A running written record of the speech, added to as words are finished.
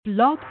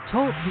Blog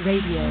Talk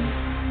Radio.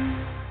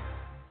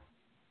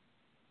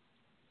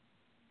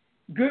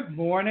 Good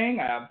morning.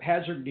 I'm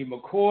Patrick D.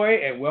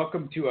 McCoy, and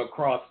welcome to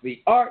Across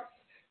the Arts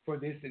for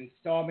this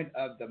installment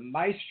of the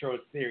Maestro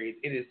series.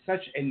 It is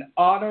such an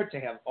honor to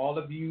have all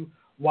of you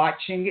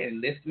watching and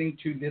listening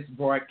to this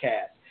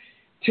broadcast.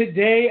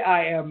 Today,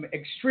 I am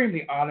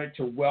extremely honored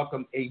to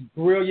welcome a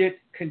brilliant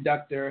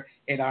conductor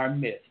in our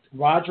midst,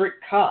 Roderick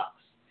Cox.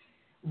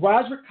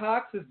 Roderick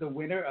Cox is the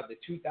winner of the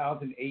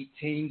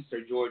 2018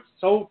 Sir George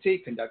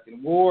Solti Conducting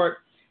Award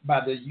by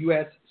the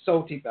U.S.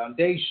 Solti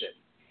Foundation.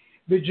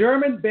 The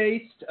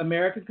German-based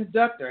American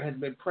conductor has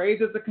been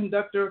praised as a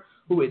conductor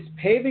who is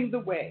paving the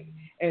way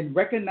and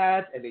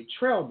recognized as a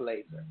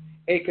trailblazer,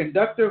 a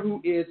conductor who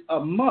is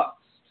amongst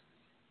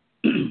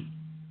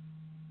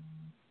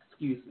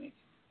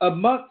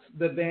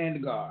the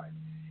vanguard.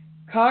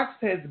 Cox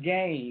has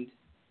gained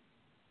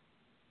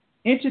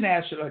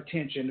international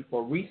attention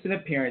for recent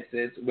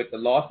appearances with the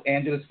Los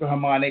Angeles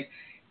Philharmonic,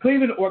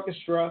 Cleveland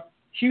Orchestra,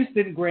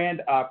 Houston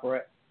Grand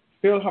Opera,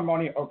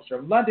 Philharmonia Orchestra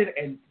of London,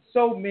 and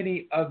so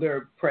many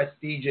other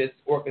prestigious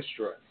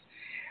orchestras.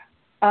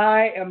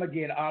 I am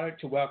again honored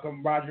to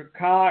welcome Roderick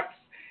Cox.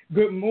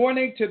 Good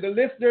morning to the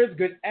listeners.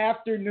 Good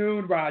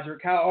afternoon,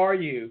 Roderick. How are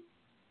you?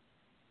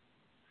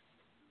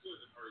 Good.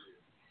 How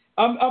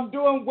are you? I'm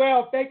doing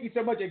well. Thank you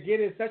so much. Again,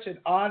 it's such an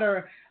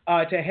honor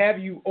to have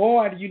you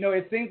on. You know,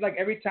 it seems like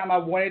every time I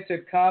wanted to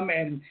come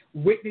and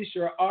witness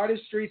your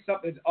artistry,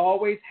 something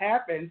always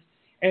happens.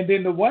 And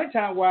then the one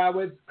time where I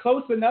was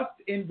close enough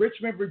in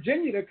Richmond,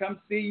 Virginia to come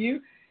see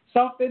you,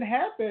 something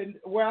happened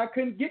where I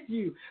couldn't get to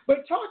you.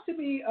 But talk to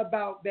me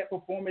about that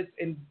performance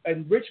in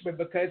Richmond,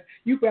 because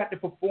you got to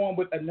perform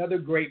with another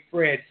great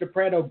friend,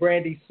 soprano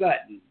Brandy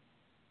Sutton.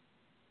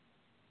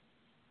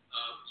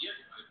 Yes,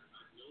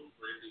 I've known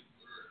Brandy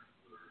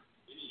for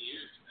many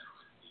years now.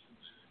 It's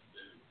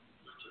been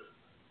such a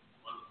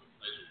wonderful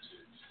pleasure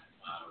to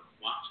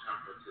watch how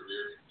her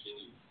career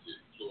continues to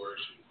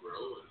flourish and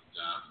grow. And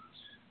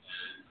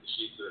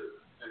she's a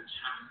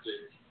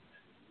fantastic,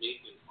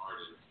 amazing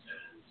artist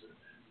and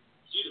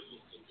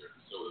beautiful singer.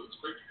 So it was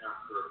great to have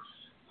her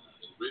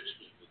in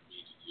Richmond with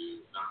me to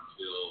do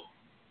Knoxville,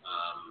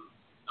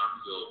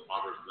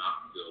 Auburn,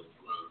 Knoxville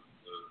from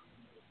the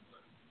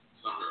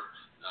summer.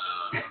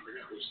 I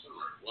forgot which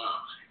summer.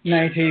 Wow.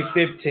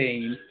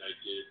 1915. And I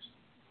did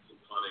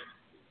symphonic,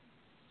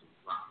 some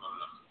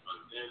Rachmaninoff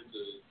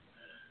stanzas,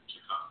 and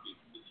Tchaikovsky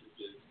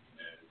sentences,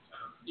 and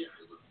it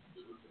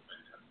was a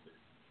fantastic.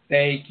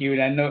 Thank you,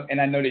 and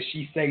I know that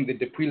she sang the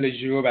Depuis le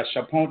jour by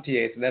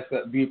Charpentier, so that's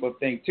a beautiful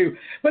thing too.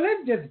 But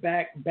let's just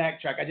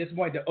backtrack. I just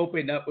wanted to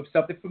open up with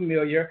something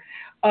familiar.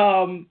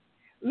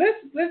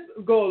 Let's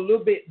go a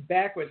little bit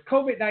backwards.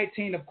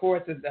 COVID-19, of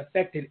course, has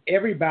affected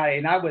everybody,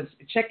 and I was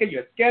checking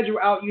your schedule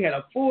out. You had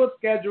a full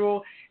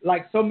schedule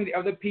like so many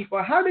other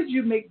people. How did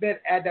you make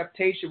that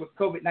adaptation with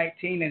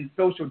COVID-19 and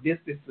social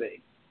distancing?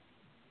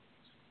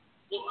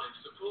 Well, I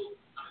suppose,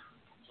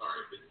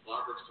 sorry, it's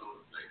Barbara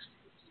Stone's nice.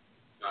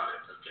 Got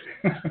it,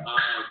 okay.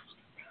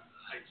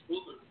 I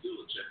suppose I'm still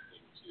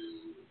adjusting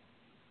to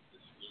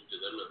this new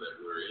dilemma that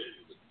we're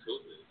in with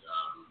COVID.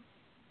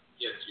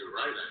 Yes, you're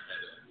right. I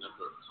had a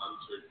number of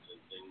concerts and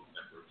things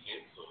that were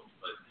canceled,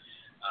 but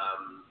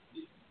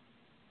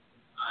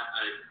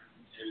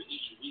and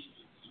each week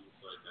it seems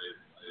like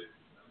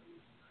I'm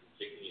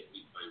taking it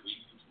week by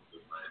week in terms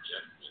of my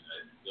adjustment.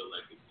 I feel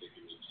like it's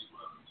taken me 2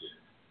 months to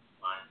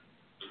find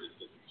a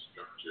different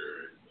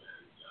structure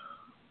and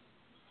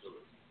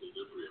sort of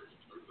equilibrium in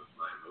terms of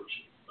my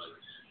emotions. But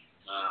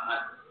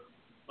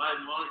by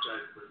and large,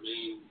 I've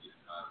remained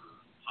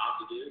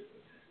positive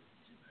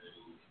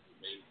and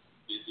remained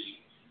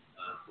busy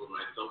for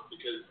myself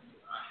because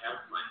I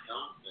have my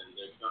health and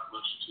there's not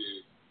much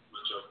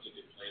else to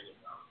complain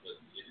about. But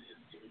it has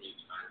given me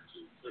time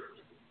to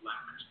certainly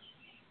reflect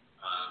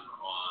on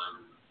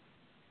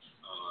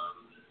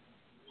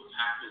what's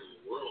happening in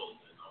the world,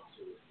 and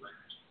also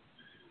reflect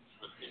and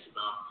try to think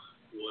about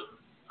what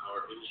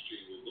our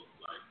industry will look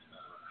like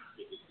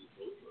after this is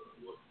over.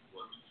 What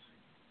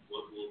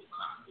will the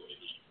classical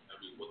industry? I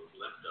mean, what's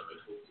left of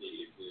it?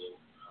 Hopefully, it will.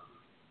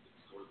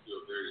 It's going through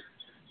a very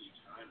testy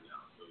time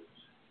now. So,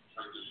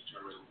 trying to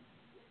determine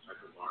what type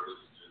of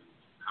artist and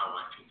how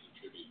I can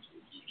contribute to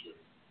the future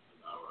of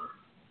our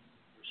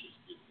precious,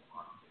 beautiful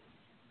art form.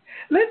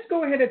 Let's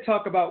go ahead and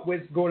talk about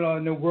what's going on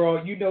in the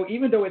world. You know,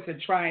 even though it's a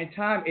trying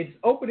time, it's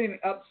opening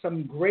up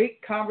some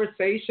great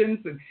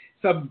conversations and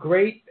some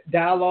great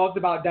dialogues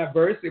about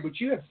diversity,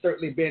 which you have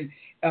certainly been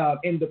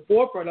in the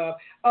forefront of.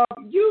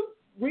 You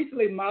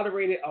recently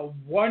moderated a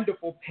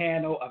wonderful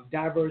panel of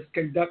diverse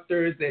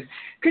conductors. And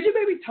could you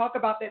maybe talk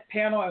about that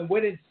panel and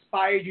what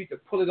inspired you to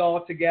pull it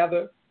all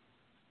together?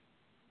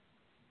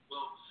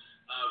 Well,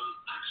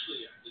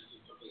 actually, this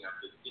is something I've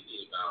been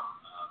thinking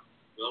about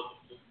well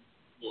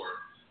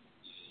before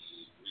the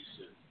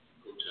recent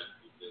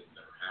protests and things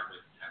that were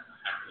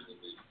happening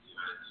in the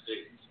United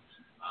States,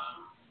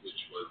 which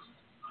was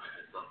I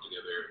had brought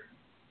together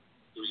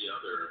 3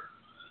 other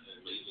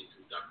amazing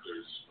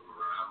conductors from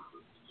around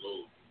the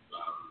globe,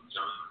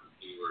 Jonathan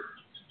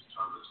Hayward,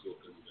 Thomas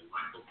Wilkins,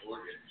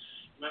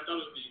 And I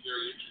thought it would be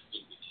very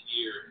interesting to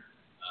hear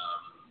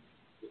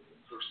the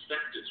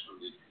perspectives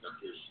from these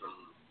conductors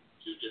from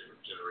two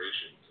different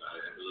generations.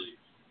 I believe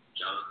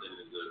Jonathan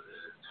is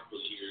a couple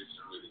of years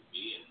younger than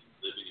me and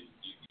living in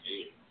the UK.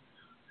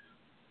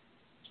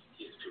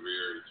 His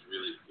career is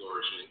really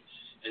flourishing.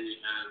 And you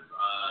have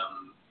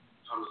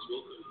Thomas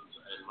Wilkins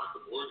and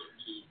Michael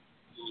Morgan, two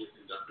senior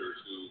conductors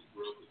who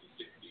grew up in the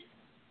 60s,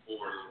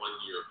 born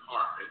 1 year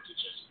apart, and to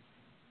just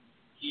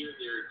hear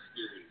their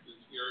experiences,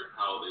 hear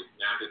how they've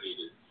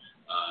navigated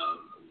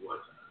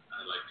what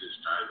I like to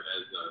describe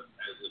as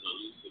an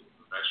elusive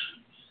profession,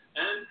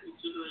 and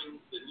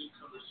considering the new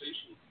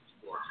conversations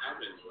people are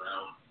having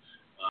around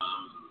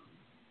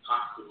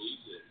classical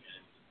music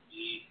and the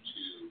need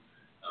to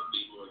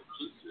be more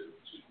inclusive,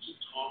 to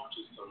talk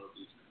to some of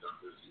these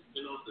conductors who've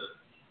been on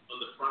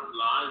the front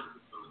lines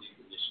of some of these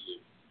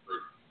initiatives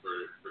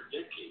for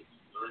decades,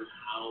 learn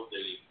how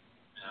they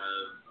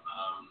have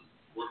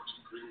worked to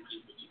bring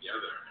people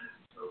together. And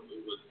so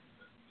it was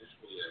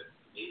definitely an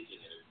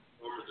amazing and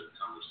informative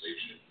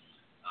conversation,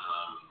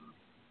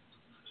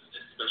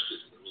 especially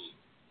for me.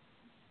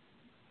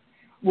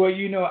 Well,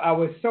 I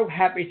was so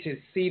happy to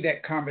see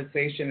that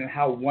conversation and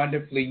how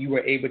wonderfully you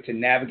were able to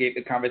navigate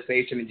the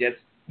conversation and just,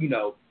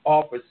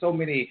 offer so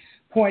many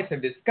points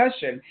of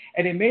discussion.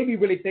 And it made me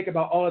really think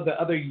about all of the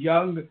other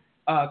young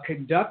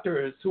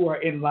conductors who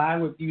are in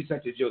line with you,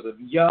 such as Joseph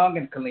Young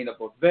and Kalina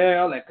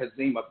Bovell and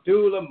Kazim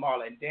Abdullah,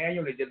 Marlon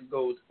Daniel. It just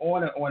goes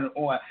on and on and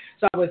on.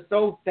 So I was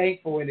so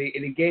thankful, and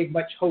it gave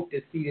much hope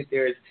to see that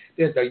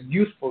there's a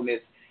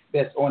usefulness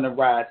that's on the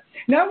rise.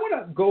 Now I want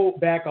to go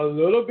back a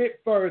little bit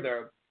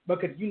further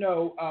because,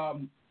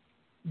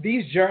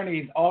 these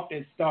journeys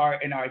often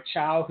start in our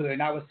childhood.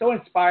 And I was so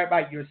inspired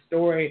by your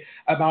story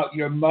about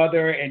your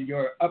mother and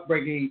your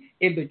upbringing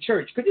in the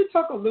church. Could you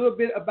talk a little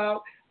bit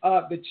about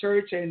the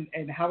church and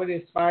how it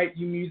inspired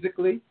you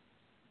musically?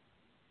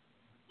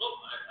 Well,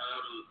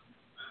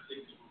 I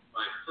think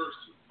my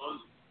first fun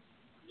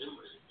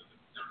memory of the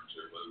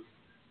conductor was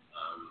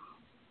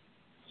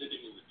sitting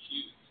in the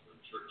pews for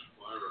church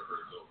choir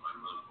rehearsal. My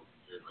mom was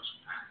very much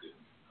active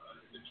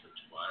in the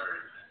church choir,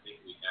 and I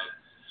think we had,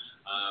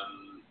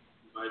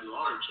 by and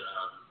large,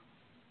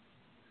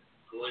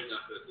 growing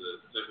up as a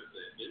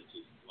Seventh-day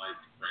Adventist like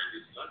Randy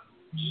Sutton,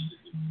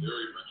 music is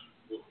very much an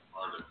important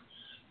part of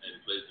and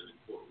plays an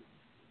important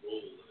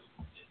role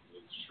in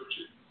those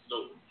churches.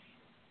 So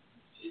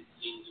it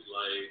seems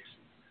like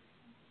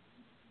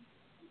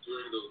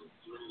during those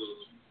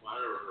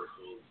choir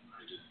rehearsals,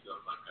 I just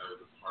felt like I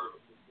was a part of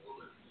the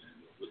performance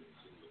and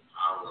witnessing the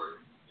power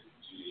and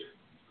beauty of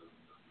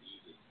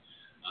music.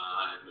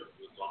 And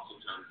was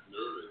oftentimes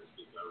nervous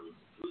because I was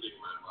rooting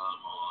my mom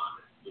on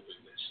and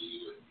hoping that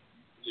she would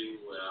sing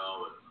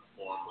well and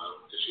perform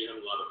well because she had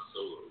a lot of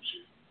solos.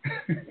 She was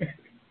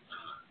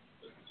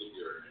a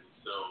singer, and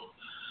so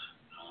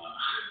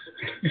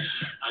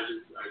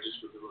I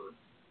just remember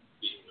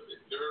being a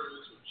bit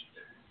nervous when she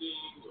had to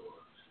sing,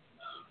 or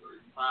very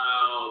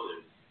proud,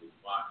 and would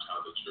watch how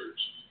the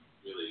church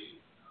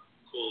really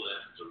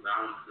coalesced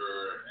around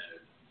her,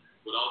 and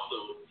would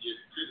also give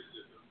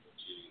criticism when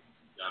she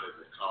got in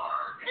the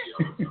car. She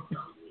always felt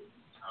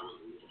I was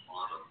a little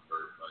hard on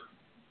her, but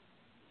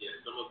yeah,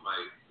 some of my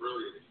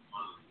earliest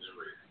fondest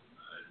memories,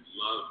 I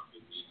loved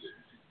the music,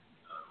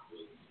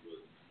 was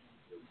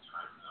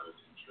time I was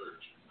in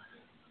church.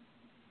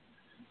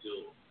 And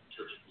still,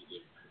 church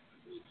music, I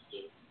believe,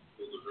 still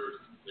holds a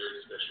very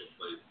special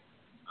place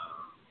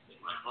in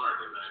my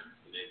heart, and I've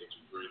been able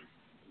to bring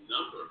a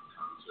number of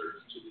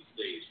concerts to the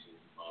stage to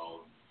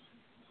involve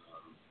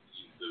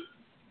use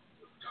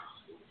of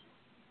gospel.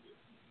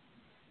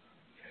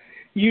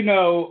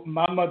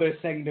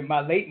 My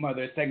late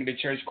mother sang in the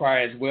church choir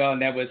as well,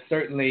 and that was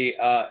certainly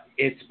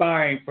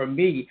inspiring for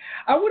me.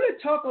 I want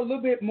to talk a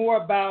little bit more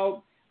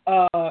about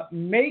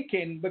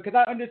making, because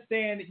I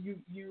understand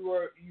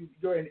you're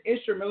an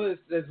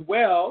instrumentalist as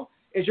well.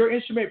 Is your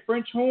instrument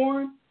French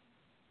horn?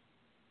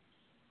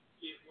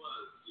 It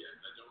was, yes.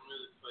 I don't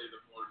really play the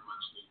horn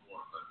much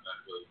anymore, but that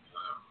was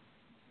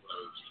what I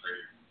was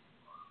trained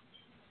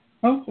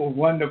on. Oh,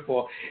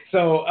 wonderful.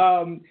 So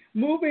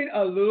moving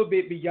a little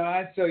bit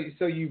beyond,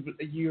 so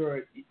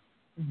you're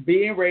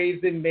being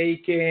raised in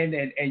Macon,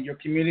 and your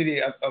community,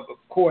 of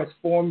course,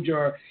 formed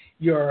your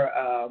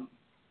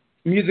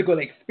musical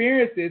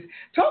experiences.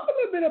 Talk a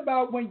little bit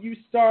about when you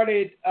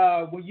started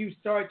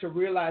to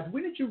realize,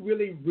 when did you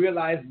really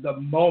realize the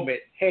moment,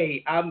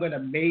 hey, I'm going to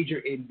major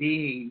in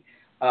being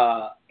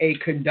a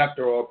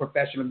conductor or a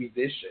professional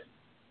musician?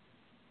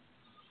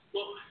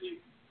 Well, I think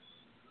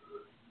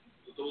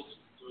those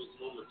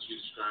moments you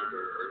described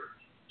are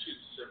two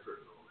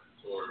separate moments,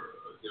 or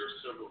there are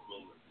several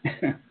moments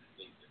I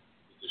think in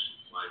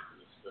musician's life,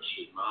 and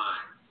especially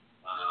mine.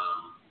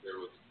 There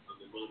was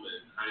the moment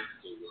in high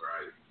school where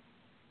I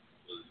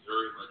was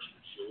very much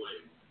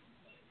enjoying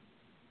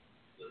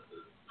the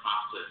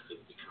process of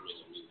becoming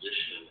a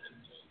musician and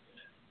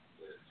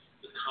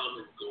the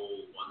common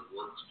goal one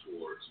works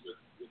towards with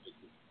a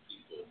group of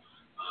people.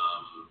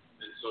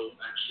 And so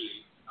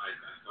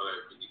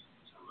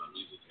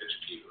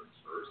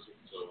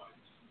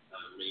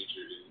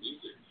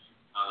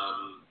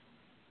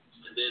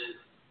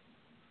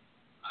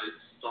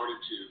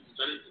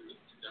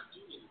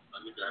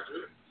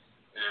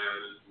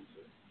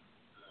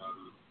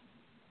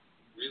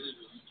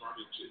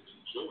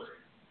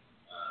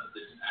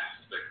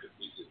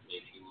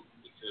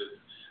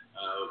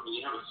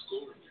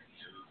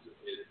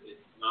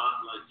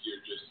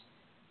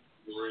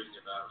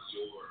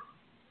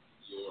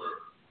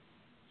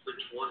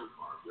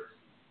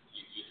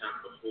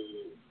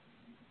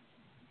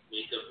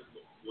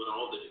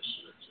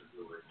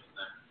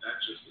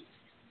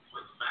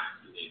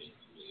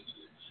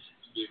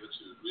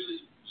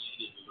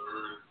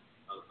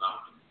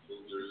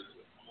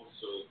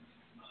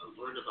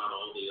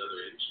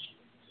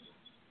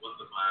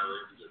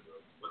violins are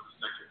doing, what the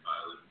second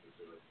violins are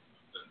doing,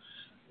 what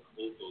the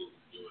oboes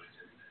are doing,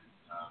 and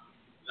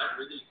that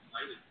really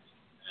excited me.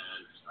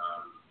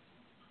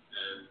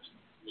 And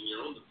when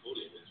you're on the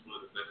podium, it's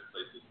one of the best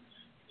places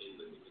in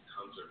the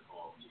concert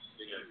hall to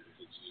stand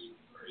because you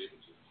are able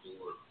to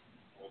absorb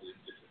all these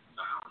different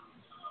sounds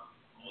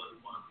all at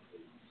once.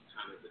 And it's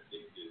kind of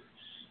addictive.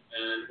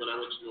 And when I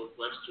went to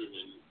Northwestern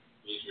and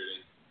majored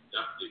in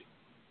conducting,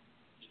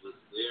 it was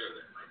there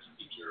that my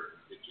teacher,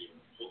 Richard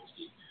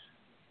Polsky,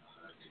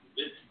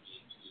 convinced me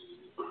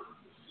to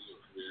pursue a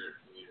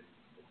career in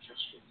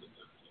orchestral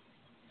conducting.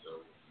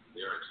 So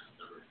there I just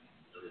never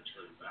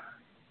turned back.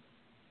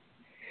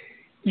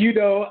 You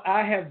know,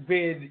 I have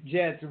been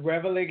just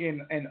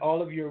reveling in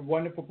all of your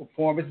wonderful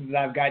performances that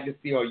I've gotten to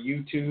see on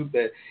YouTube,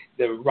 the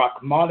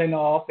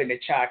Rachmaninoff and the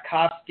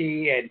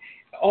Tchaikovsky and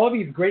all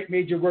these great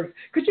major works.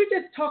 Could you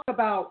just talk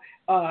about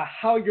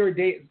how your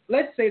day,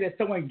 let's say that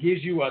someone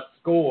gives you a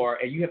score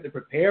and you have to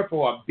prepare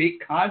for a big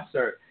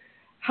concert.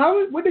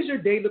 What does your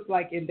day look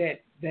like in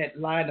that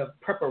line of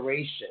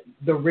preparation,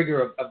 the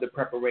rigor of the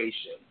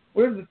preparation?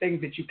 What are the things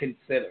that you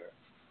consider?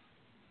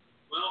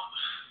 Well,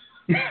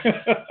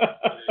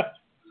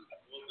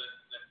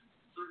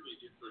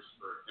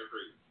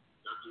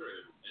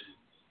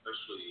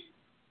 especially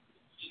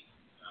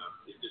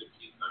is it a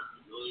piece I'm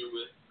familiar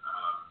with?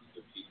 Is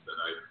it a piece that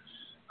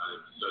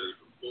I've studied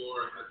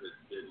before? Have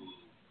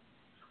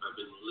I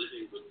been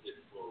living with it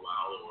for a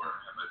while, or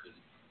have I been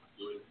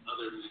doing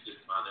other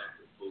music by that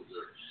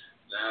composer?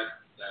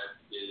 That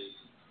is,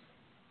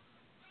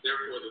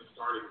 therefore, the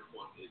starting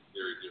point is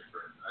very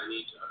different. I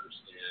need to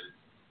understand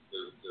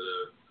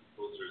the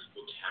composer's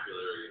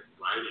vocabulary of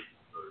writing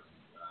first.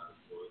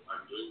 So if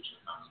I'm doing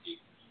Tchaikovsky,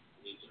 I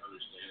need to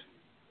understand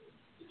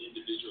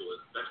individual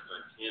as best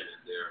I can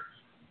in their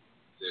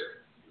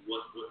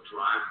what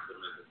drives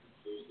them as a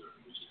composer,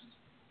 which is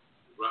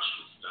the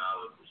Russian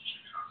style of which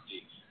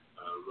Tchaikovsky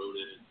wrote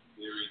in is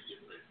very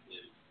different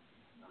than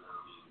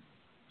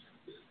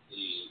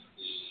the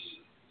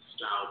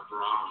style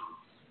Brahms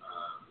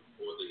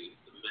or the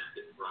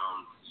method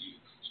Brahms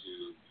used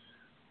to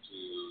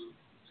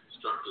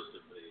construct a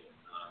symphony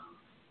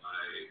by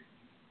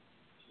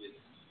his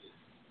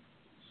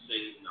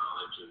insane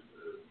knowledge of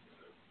the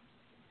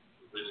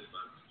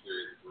Renaissance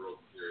period,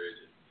 Baroque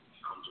period, and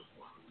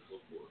counterpoint and so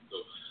forth.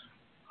 So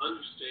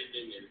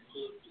understanding and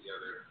pulling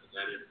together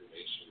that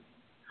information,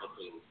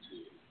 helping to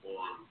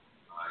inform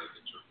my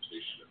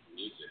interpretation of the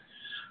music.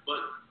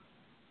 But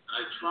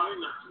I try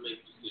not to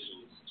make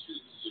decisions too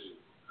soon.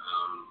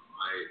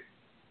 I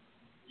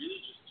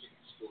really just take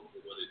the score for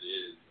what it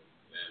is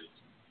and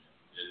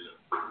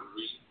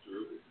read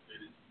through it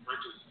and try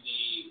to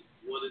see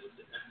what is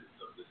the essence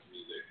of this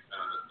music.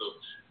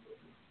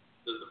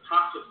 So the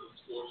process of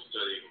score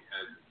studying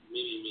has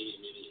many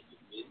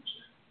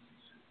dimensions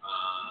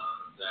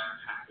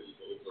that happens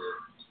over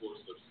the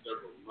course of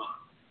several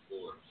months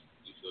before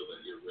you feel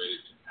that you're ready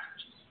to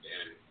actually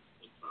stand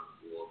in front of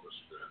the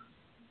orchestra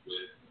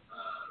with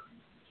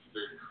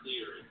very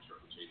clear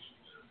interpretation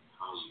of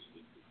how you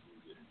think this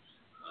music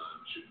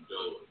should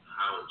go and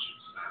how it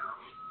should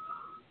sound.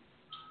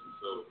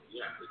 So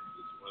yeah,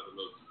 it's one of the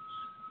most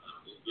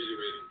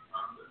invigorating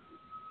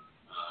processes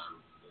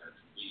that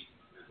we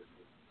as a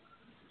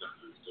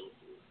conductors go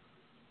through.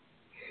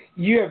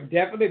 You have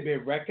definitely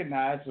been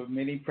recognized with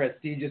many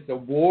prestigious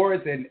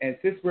awards, and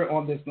since we're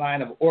on this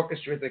line of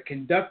orchestras and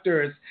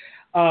conductors,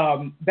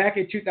 back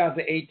in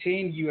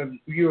 2018,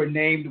 you were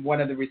named one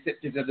of the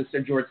recipients of the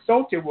Sir George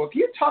Solti Award.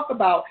 Can you talk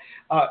about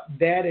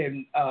that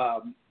and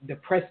the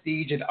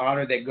prestige and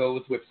honor that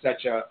goes with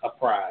such a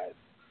prize?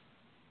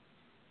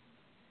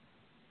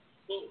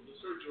 Well, the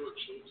Sir George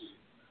Solti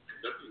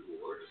Conducting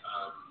Award,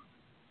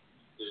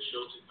 the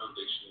Solti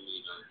Foundation in the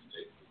United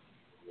States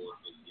award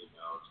is given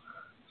out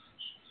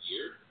each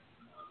year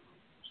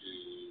to,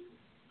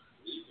 I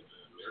believe,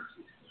 an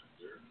American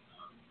conductor,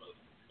 but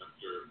a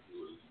conductor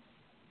who is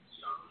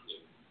young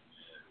and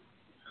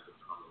has a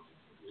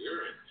promising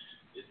career, and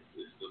it's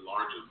the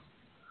largest,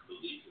 I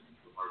believe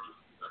it's the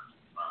largest conducting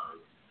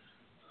prize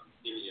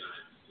in the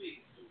United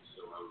States. And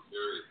so I was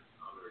very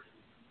honored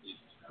and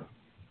pleased to have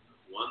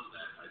won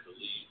that. I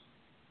believe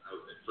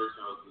at first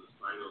I was in the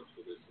finals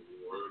for this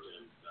award,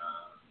 and the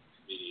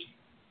committee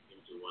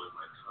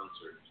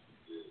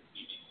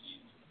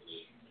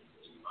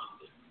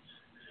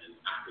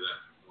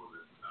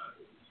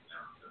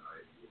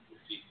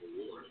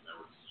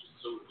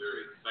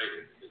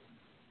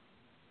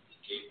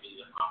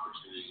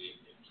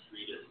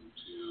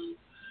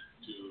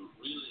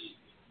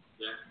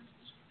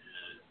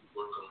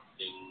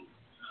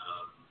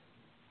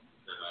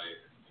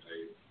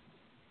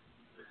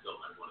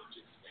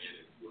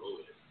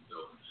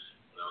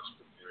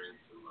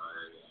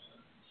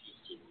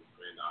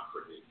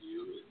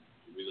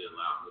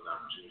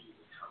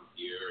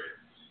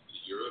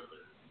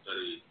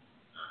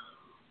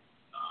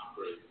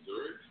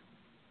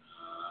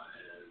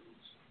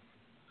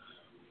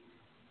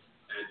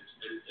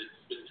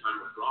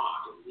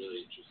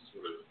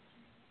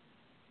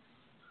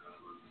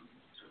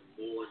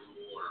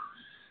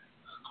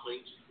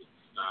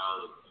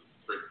style of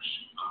French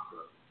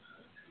opera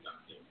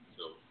conducting.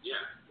 So, yeah,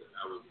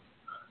 I was,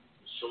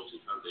 the Solti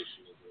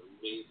Foundation is an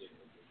amazing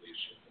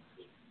organization.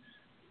 It's been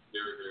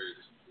very, very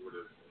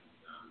supportive,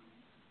 and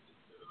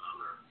it's been an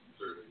honor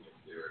serving as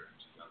their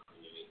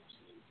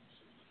 2018.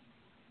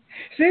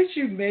 Since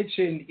you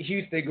mentioned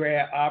Houston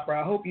Grand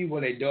Opera, I hope you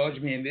will indulge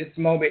me in this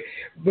moment,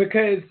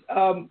 because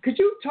could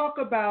you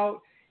talk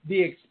about the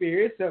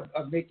experience of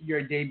making your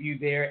debut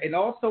there and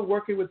also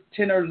working with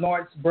tenor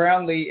Lawrence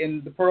Brownlee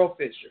in the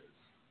Pêcheurs?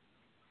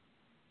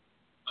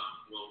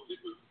 Well, it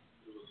was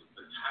a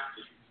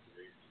fantastic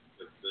experience,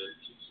 because the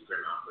Houston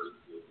Grand Opera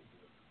is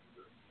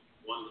a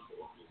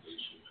wonderful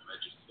organization, and I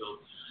just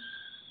felt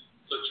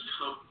such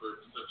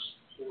comfort, such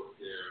support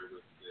there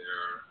with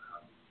their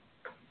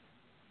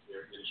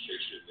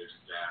administration, their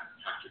staff.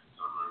 Patrick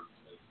Summers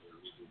as their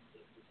music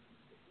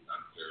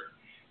conductor.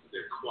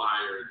 Their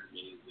choir is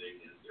amazing,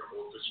 and their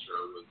orchestra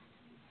was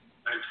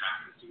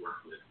fantastic to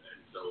work with.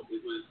 And so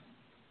it was,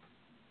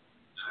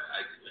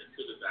 I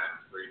could have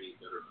asked for any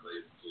better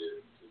place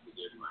to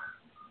begin my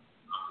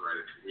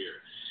operatic career.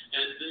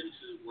 And then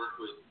to work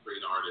with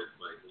great artists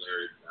like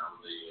Larry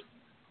Brownlee and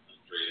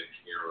Andrea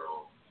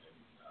Carroll, and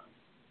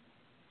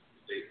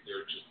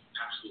they're just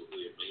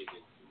absolutely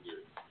amazing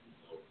singers.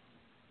 So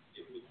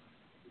it was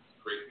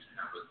great to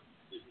have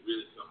it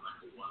really felt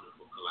like a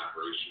wonderful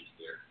collaboration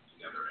there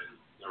together.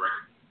 And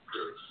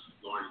director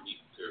Lauren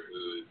Meeker,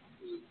 who's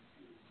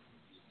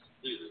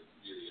really,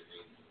 really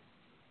amazing.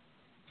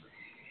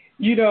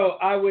 You know,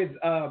 I was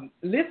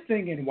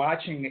listening and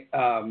watching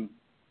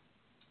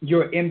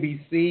your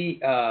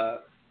NBC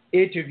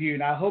interview,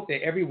 and I hope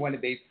that everyone,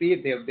 if they see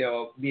it,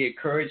 they'll be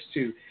encouraged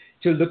to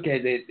look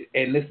at it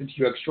and listen to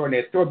your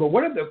extraordinary story. But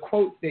one of the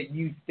quotes that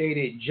you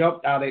stated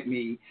jumped out at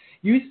me.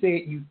 You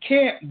said you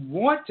can't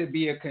want to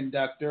be a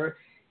conductor.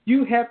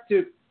 You have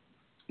to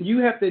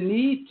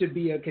need to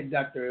be a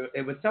conductor.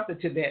 It was something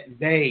to that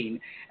vein.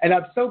 And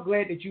I'm so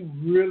glad that you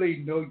really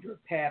know your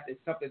path.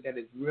 It's something that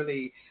is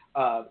really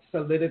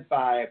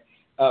solidified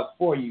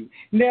for you.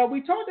 Now,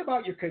 we talked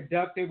about your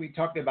conducting. We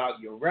talked about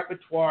your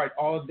repertoire and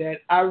all of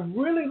that. I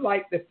really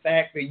like the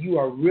fact that you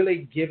are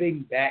really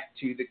giving back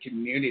to the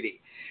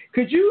community.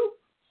 Could you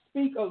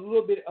speak a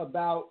little bit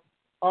about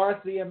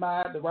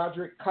RCMI, the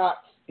Roderick Cox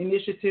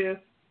Initiative,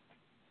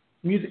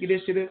 music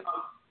initiative?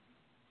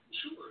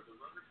 Sure. The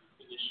Roderick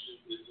Cox Initiative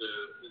is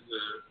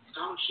a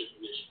scholarship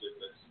initiative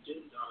that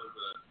stemmed out of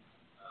a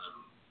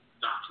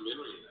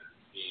documentary that's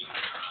being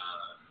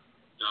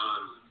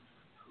done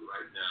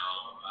right now.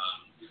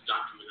 This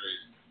documentary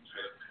is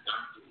titled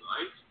Conducting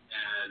Life,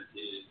 and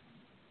is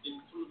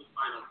in some of the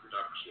final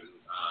production.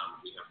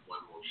 We have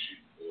one more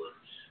shoot for it.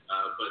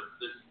 But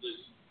this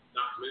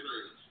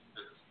documentary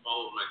has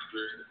followed my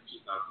career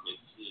since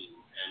 2018,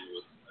 and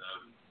was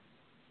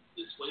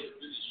this way of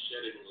really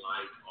shedding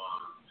light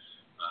on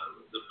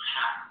the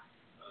path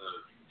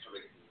of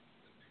becoming a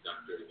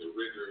conductor, the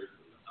rigors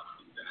and the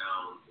ups and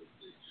downs, and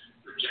the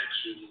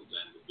rejections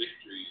and the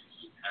victories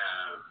you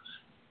have.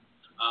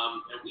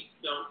 And we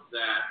felt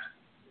that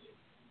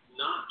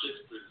not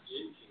just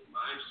presenting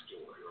my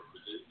story or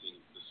presenting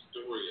the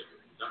story of a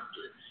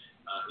conductor,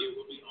 it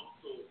would be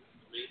also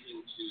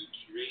amazing to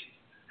create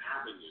an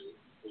avenue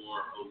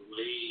or a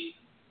way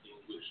in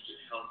which to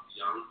help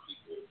young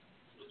people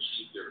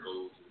achieve their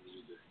goals in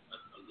music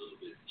a little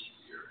bit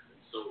easier. And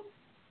so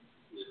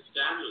we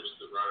established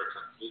the Roderick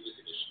Cox Music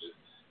Initiative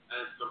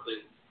as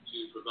something to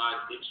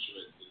provide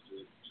instruments and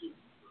to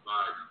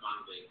provide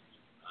funding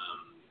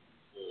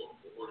for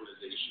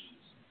organizations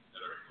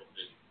that are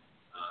helping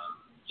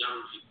young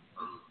people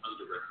from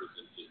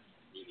underrepresented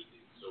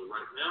communities. So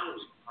right now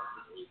we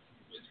partner with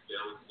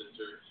Perles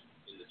Center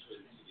in the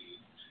Twin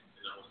Cities,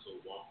 and also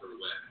Walker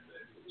West,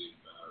 and we've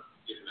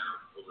given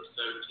out over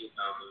 $17,000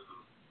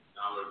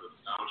 of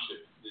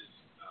scholarships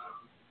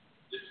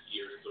this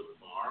year so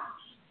far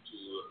to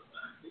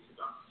I think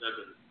about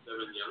seven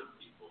young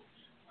people,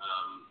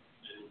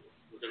 and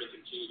we're going to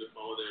continue to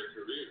follow their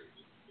careers.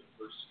 This is the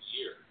first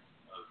year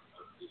of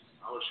this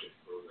scholarship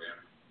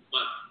program,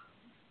 but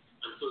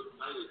I'm so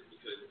excited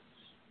because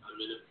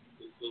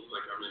it feels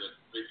like I'm in a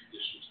great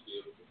position to be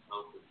able to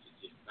help and to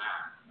give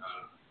back.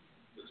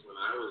 Because when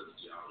I was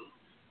young,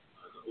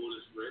 the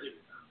Otis Redding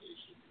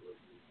Foundation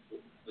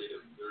played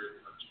a very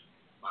much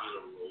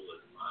vital role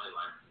in my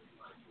life and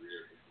my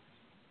career.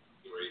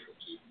 They were able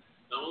to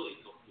not only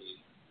help me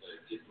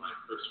get my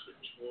first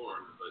French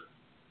horn, but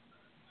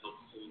help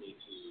send me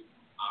to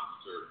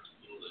Oxford, to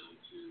England,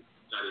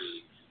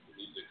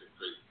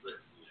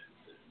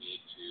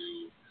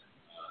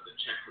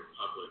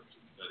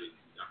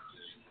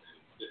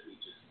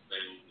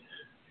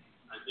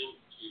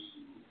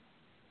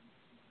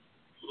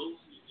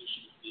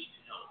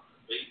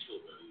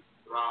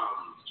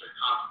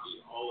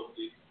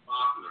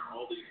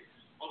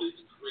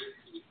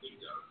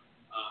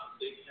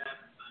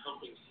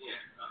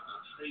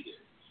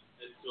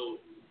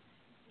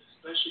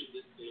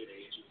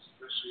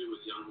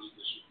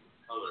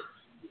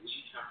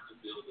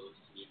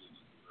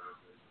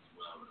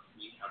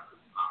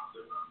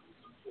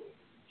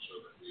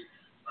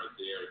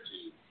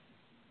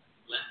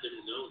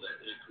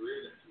 in a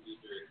career that can be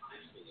very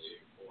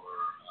isolating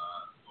or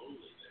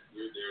lonely, that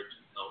we're there to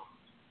help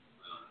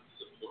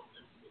support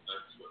them. So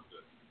that's what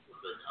the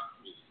Roderick Cox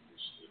Music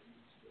Initiative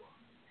is for.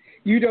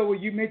 You know, when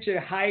you mentioned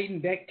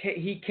Haydn,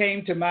 he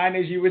came to mind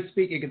as you were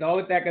speaking, because all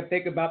I could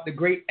think about the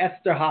great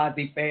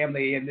Esterházy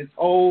family and this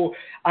whole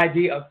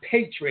idea of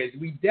patrons.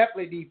 We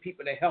definitely need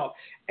people to help.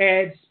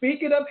 And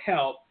speaking of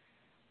help,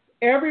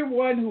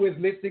 everyone who is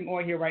listening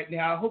on here right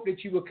now, I hope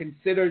that you will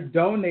consider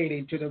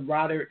donating to the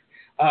Roderick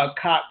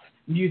Cox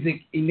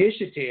Music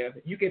Initiative.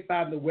 You can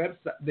find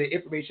the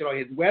information on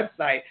his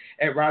website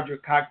at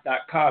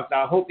roderickcox.com. So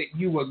I hope that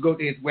you will go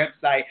to his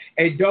website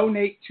and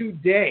donate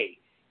today.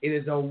 It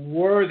is a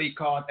worthy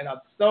cause, and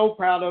I'm so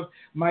proud of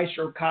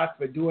Maestro Cox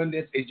for doing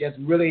this and just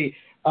really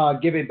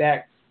giving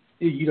back,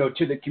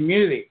 to the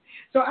community.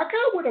 So I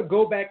kind of want to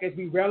go back as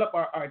we round up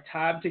our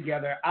time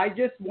together. I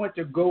just want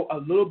to go a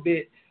little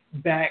bit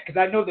back, because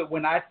I know that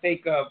when I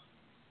think of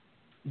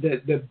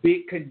the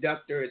big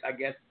conductors, I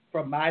guess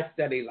from my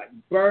study, like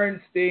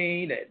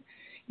Bernstein and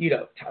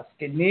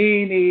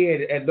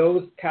Toscanini and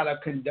those kind of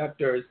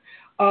conductors,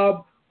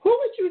 who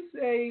would you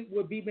say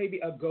would be maybe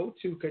a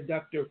go-to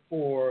conductor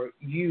for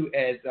you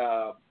as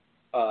a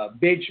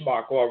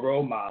benchmark or a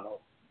role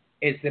model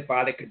in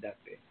symphonic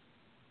conducting?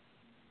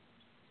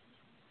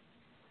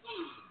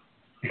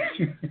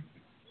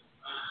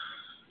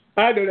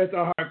 I know that's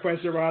a hard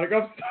question, Roderick.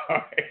 I'm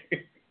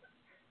sorry.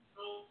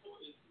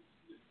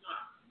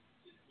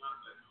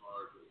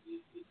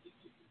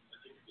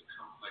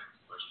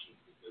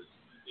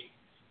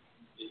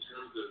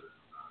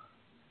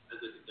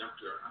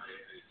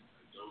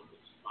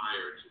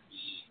 To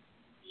be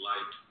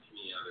like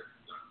any other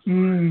conductor.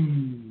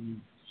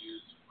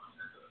 Use one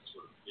as a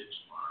sort of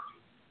benchmark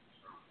in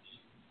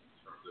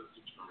terms of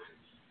determining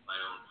my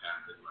own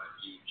path and my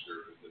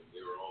future, because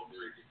they were all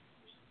very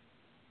different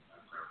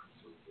backgrounds and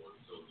so forth.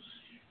 So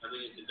I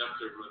think a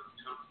conductor must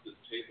come to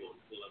the table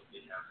and feel like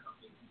they have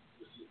something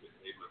specific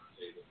they must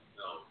say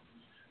themselves.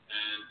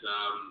 And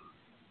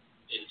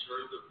in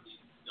terms of these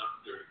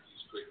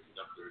great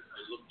conductors, I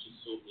look to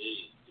so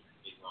many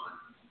depending on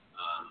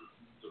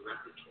the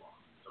repertoire.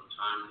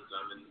 Sometimes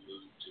I'm in the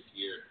mood to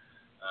hear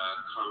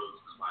Carlos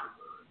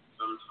Kleiber.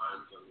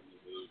 Sometimes I'm in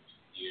the mood to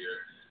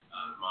hear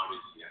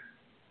Maurice.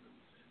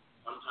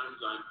 Sometimes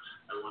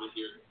I want to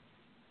hear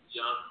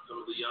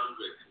some of the young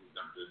great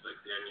conductors like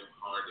Daniel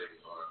Harding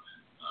or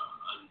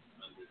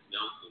Anders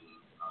Nelson.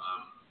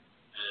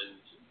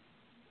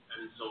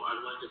 And so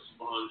I'm like a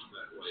sponge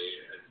that way,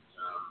 and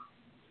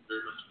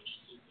very much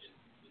interested in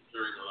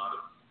hearing a lot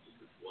of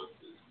different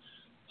voices,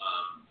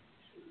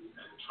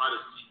 and try to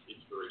seek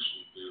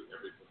inspiration through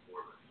every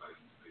performance I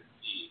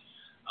see.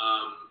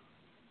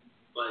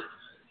 But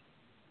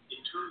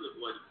in terms of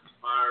what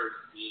inspires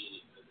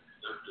me as a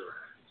conductor,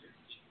 I can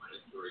seek my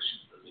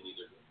inspiration from many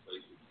different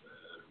places.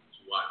 To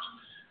watch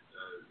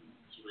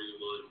Serena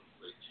Williams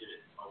play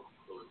tennis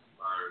also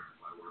inspires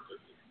my work as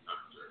a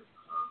conductor.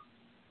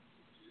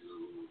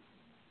 To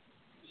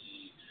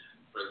see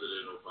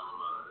President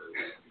Obama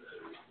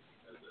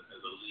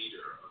as a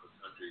leader of a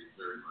country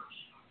very much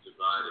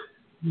divided,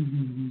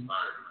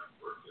 inspired my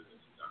work as a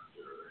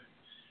conductor,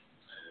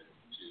 and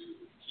to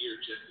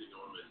hear Jesse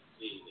Norman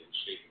sing and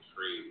shake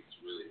praise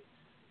really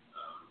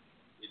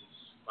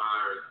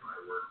inspires my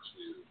work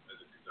as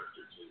a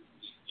conductor to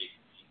dig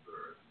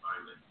deeper and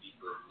find a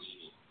deeper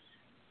meaning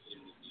in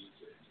the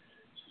music,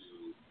 and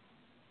to,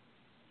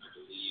 I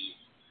believe,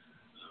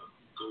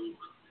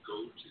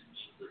 go to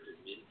deeper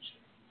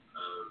dimensions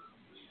of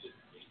music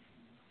making.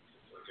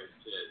 Because like I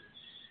said,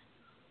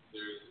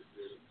 there's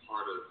a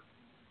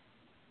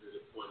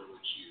point in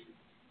which you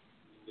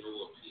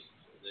know a piece,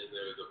 and then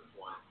there's a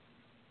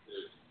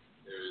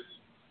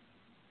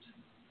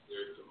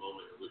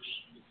moment in which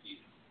the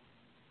piece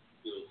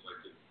feels like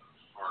it's a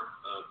part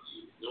of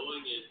you.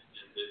 Knowing it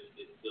and then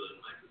it feeling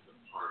like it's a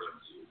part of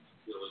you,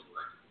 feeling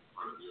like it's a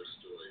part of your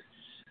story,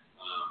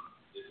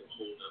 is a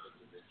whole other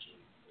dimension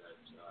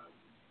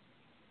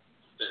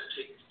that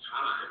takes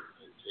time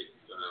and takes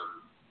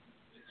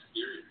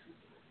experiences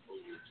and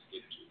exposure to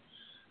get to.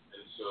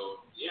 And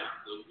so,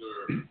 those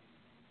are.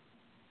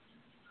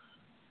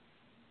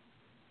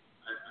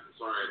 I'm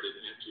sorry I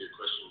didn't answer your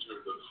question in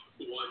terms of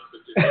one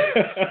particular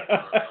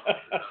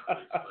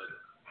but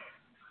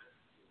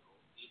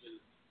even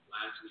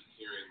last week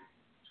hearing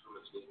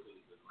Thomas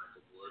Wilkins and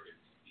Michael Morgan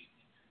speak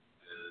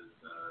as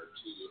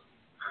two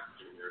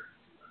African American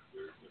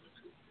conductors in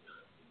a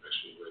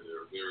profession where there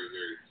are very,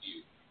 very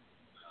few,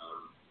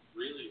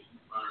 really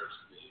inspires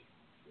me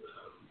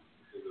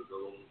because of the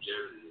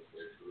longevity of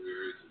their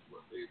careers and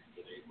what they've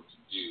been able to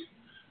do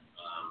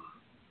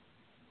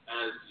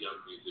as young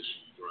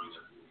musicians growing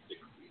up in the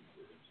 60s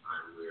at a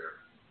time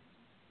where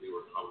they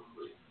were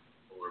probably,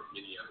 or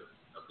many of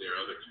their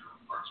other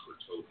counterparts were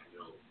told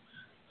no.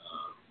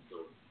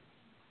 So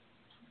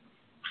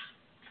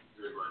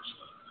very much,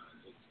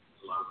 I think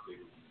a lot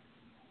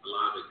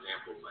of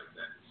examples like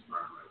that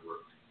inspire my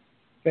work.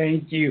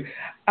 Thank you.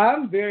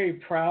 I'm very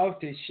proud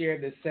to share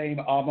the same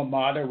alma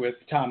mater with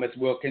Thomas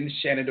Wilkins,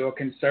 Shenandoah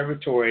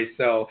Conservatory.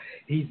 So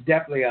he's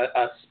definitely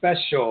a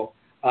special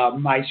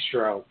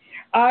maestro.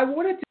 I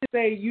wanted to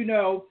say,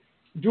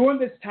 during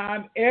this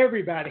time,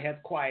 everybody has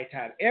quiet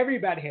time.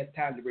 Everybody has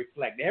time to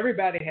reflect.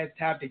 Everybody has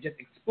time to just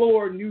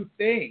explore new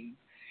things.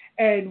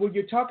 And when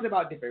you're talking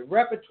about different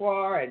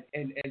repertoire and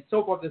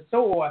so forth and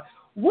so on,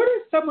 what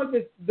are some of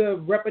the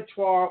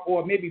repertoire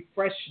or maybe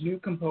fresh new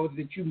composers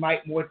that you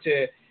might want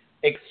to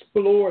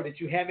explore that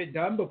you haven't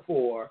done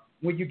before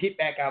when you get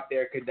back out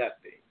there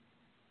conducting?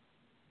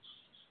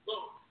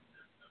 Well,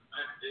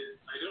 I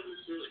don't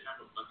necessarily have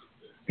a bucket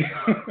list.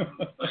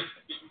 I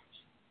think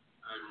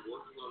I'm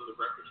working on the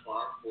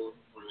repertoire for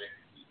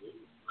next season.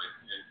 My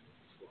intent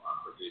is to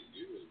offer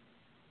debut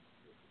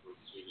with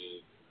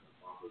Rossini,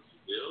 Barbara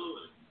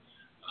Seville,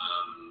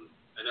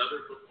 and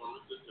other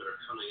performances that are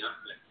coming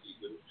up next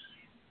season.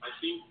 I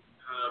think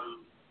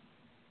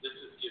this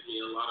has given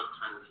me a lot of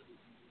time to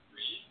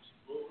read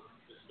more,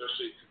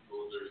 especially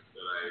composers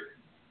that I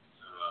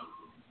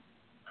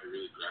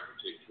really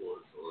gravitate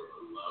towards or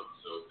love.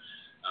 So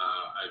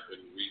I've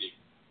been reading,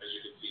 as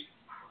you can see,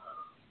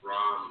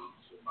 Brahms.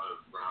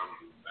 Brahms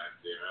is back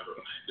there. I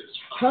don't know.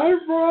 Hi,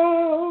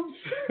 Brahms.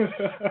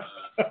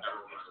 I don't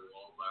know my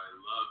wall, but I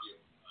love you,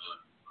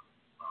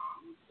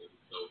 Brahms. And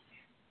so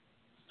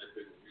I've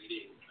been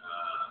reading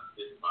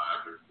his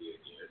biography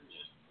again.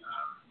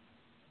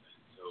 And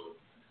so,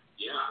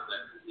 yeah,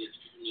 it's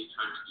given me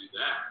time to do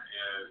that.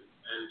 And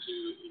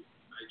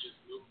I just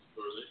moved to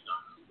Berlin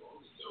not too long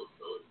ago.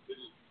 So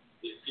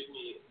it's given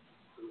me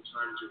some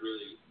time to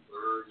really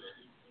learn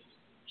and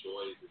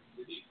enjoy the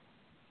city.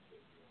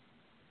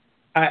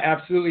 I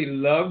absolutely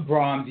love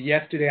Brahms.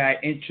 Yesterday, I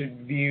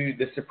interviewed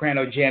the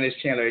soprano Janice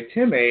Chandler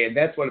Timmy, and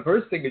that's one of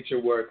her signature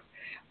works,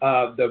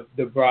 the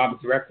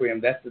Brahms Requiem.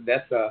 That's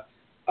a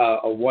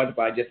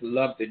wonderful. I just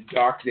love the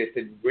darkness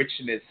and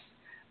richness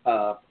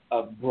of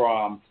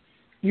Brahms.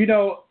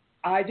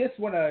 I just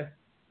want to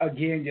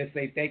again just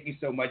say thank you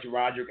so much,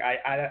 Roderick.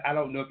 I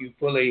don't know if you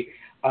fully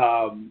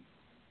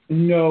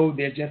know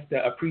there's just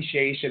the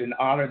appreciation and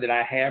honor that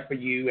I have for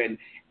you,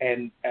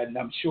 and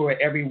I'm sure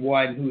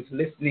everyone who's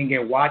listening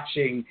and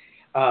watching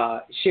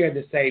share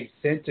the same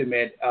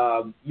sentiment.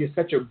 You're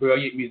such a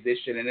brilliant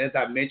musician, and as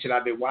I mentioned,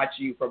 I've been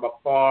watching you from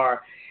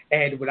afar.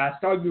 And when I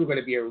saw you were going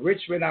to be in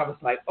Richmond, I was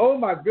like, oh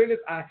my goodness,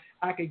 I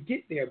could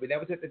get there. But that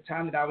was at the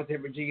time that I was at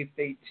Virginia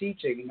State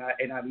teaching,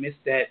 and I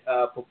missed that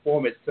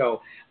performance.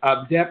 So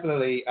I'm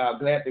definitely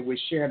glad that we're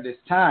sharing this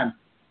time.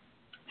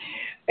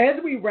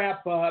 As we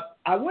wrap up,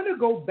 I want to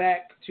go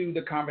back to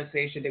the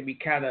conversation that we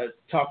kind of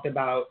talked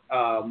about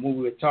when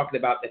we were talking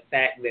about the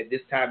fact that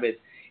this time is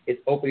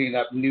opening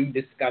up new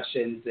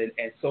discussions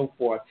and so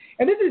forth.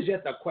 And this is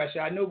just a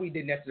question. I know we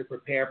didn't necessarily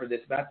prepare for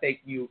this, but I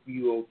think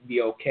you'll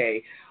be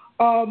okay.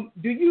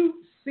 Do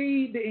you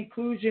see the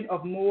inclusion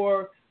of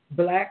more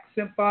Black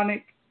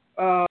symphonic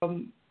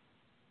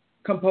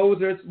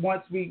composers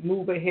once we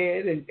move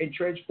ahead and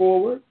trudge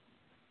forward?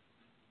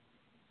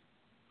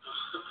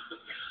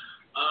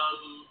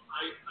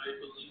 I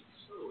believe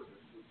so. I'm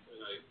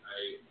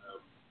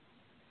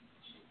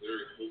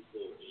very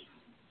hopeful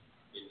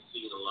in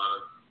seeing a lot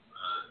of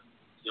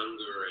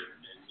younger and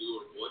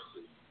newer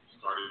voices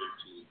starting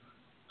to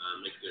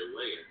make their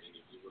way. I mean,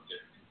 if you look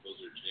at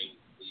composer James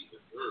Lee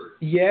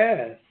III.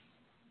 Yes.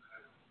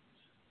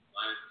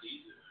 Last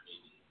season, I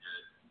mean, he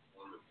had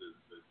performances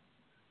that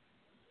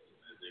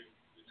I think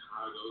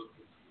Chicago,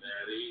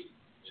 Cincinnati,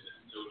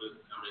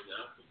 Minnesota's coming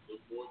up, and so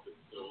forth. And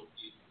so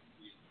he's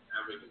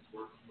having his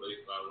work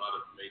played by a lot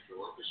of major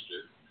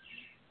orchestras.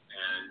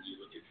 And you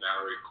look at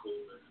Valerie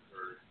Coleman,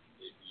 her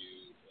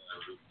debut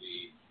with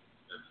the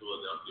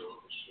Philadelphia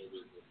Orchestra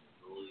with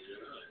Ambrosia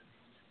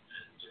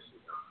and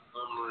Jessica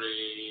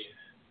Montgomery.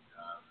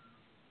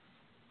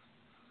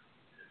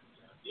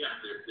 Yeah,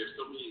 there's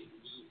so many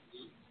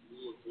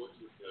new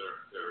voices that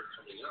are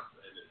coming up,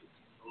 and it's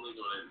only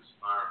going to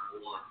inspire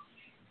more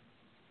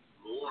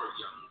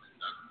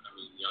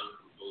young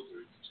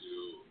composers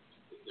to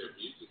put their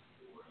music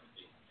forward. I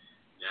think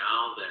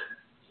now that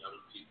young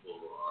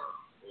people or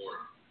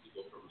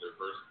people from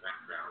diverse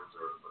backgrounds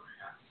are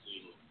perhaps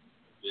seeing a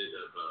bit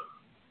of a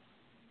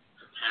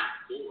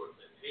path forward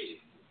that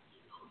hey,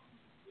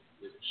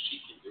 if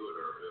she can do it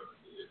or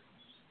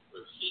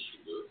if he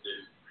can do it,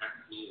 then perhaps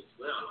me as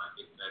well. I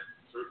think that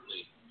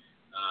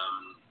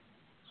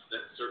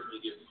certainly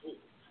gives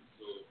hope.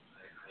 So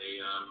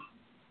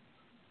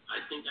I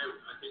think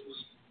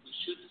we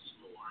should see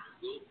more and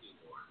will see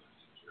more in the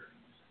future.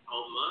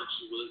 How much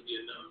will it be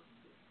enough?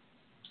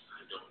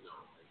 I don't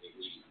know. I think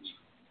we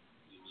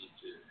need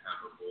to have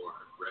a more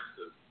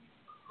aggressive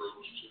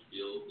approach to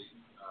build these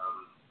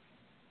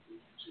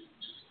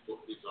to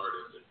support these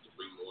artists and to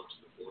bring more to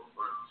the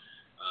forefront.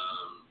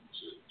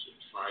 To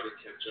try to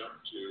catch up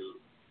to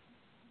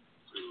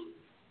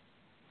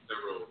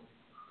several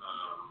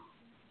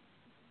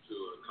to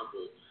a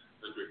couple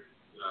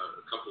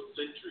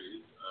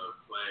centuries of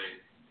playing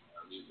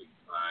music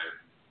by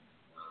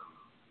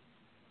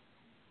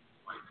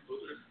white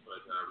composers.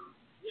 But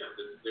yeah,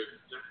 there's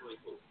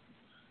definitely hope.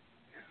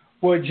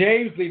 Well,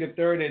 James Lee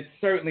III is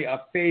certainly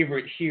a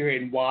favorite here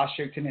in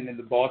Washington and in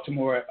the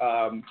Baltimore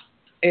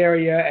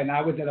area. And I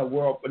was at a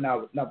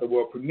not the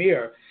world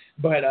premiere,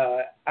 but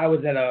I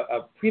was at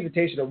a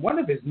presentation of one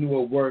of his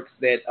newer works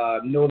that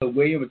Nola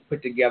Williams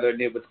put together, and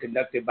it was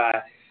conducted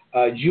by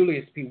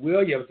Julius P.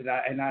 Williams,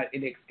 and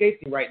it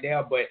escapes me right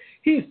now, but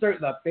he's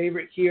certainly a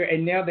favorite here.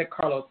 And now that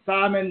Carlos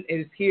Simon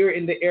is here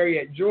in the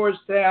area at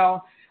Georgetown,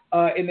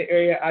 in the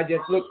area, I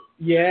just look,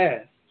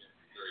 yes.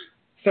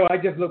 So I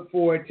just look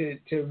forward to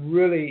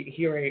really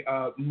hearing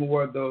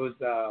more of those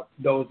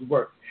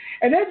works.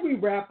 And as we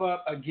wrap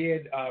up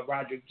again,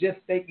 Roderick, just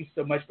thank you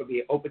so much for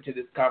being open to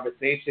this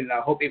conversation.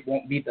 I hope it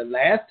won't be the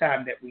last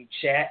time that we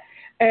chat.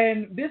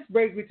 And this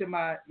brings me to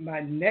my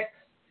next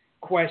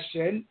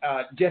question,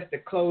 just to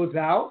close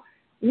out.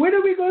 When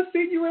are we going to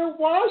see you in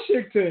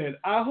Washington?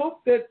 I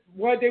hope that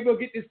one day we'll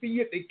get to see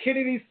you at the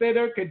Kennedy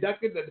Center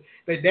conducting the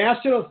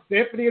National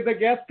Symphony as a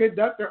guest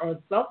conductor or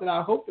something.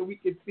 I hope that we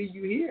can see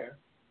you here.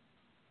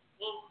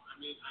 Well, I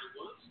mean, I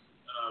was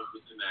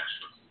with the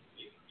National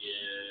Symphony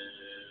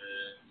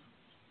in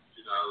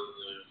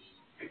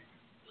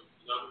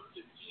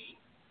 2015,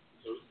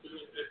 so it's been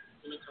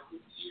a couple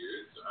of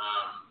years.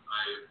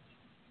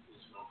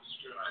 It's an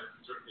orchestra I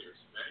certainly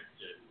respect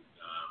and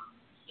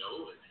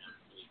know and have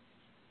many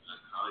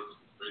colleagues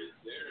and friends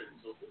there, and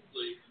so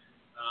hopefully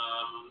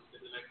in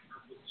the next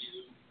couple of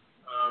seasons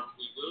I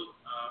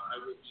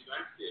will be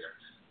back there.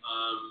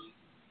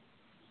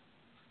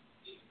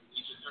 We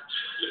just have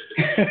to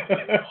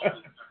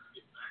always have to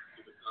get back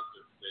to the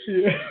concert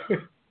stage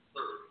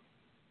first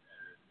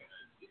and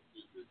get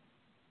through this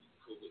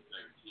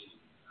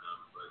COVID-19.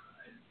 But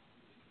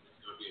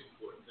it's going to be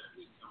important that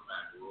we come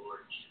back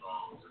roaring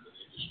strong as an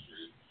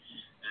industry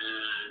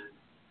and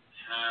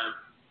have,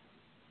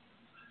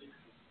 I think,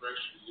 some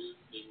fresh new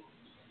things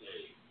to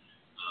say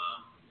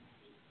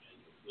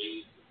and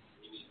ways of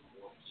bringing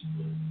more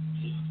people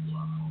into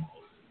our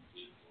halls and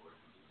being more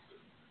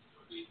inclusive. It's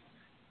going to be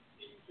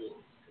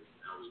important because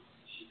now we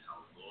see how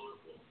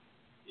vulnerable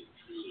it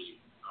truly,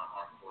 our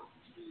art form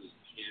truly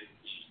can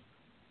be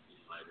in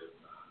light of the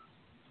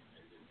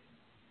pandemic.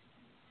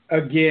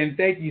 Again,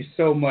 thank you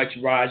so much,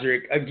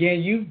 Roderick.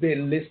 Again, you've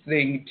been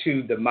listening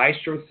to the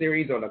Maestro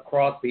series on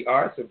Across the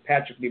Arts with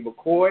Patrick D.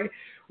 McCoy.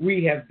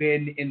 We have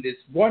been in this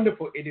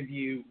wonderful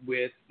interview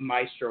with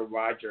Maestro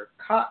Roderick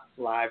Cox,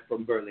 live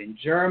from Berlin,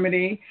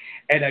 Germany.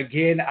 And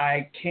again,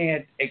 I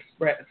can't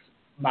express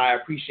my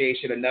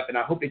appreciation enough, and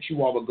I hope that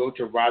you all will go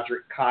to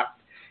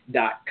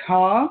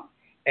roderickcox.com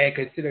and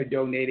consider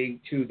donating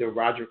to the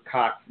Roderick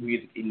Cox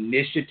Music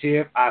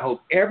Initiative. I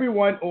hope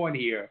everyone on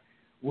here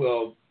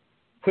will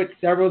put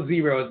several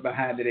zeros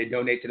behind it and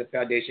donate to the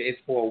foundation. It's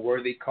for a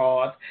worthy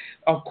cause.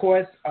 Of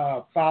course,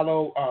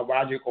 follow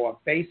Roderick on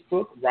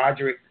Facebook,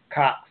 Roderick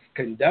Cox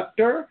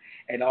Conductor,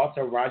 and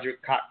also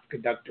Roderick Cox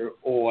Conductor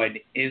on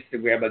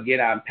Instagram.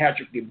 Again, I'm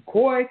Patrick D.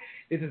 McCoy.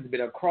 This has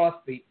been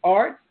Across the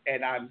Arts,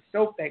 and I'm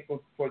so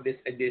thankful for this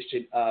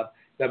edition of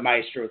the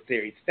Maestro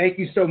series. Thank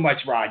you so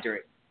much,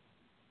 Roderick.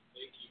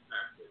 Thank you,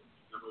 Patrick.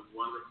 Have a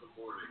wonderful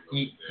morning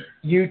over there.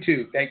 You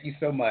too. Thank you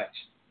so much.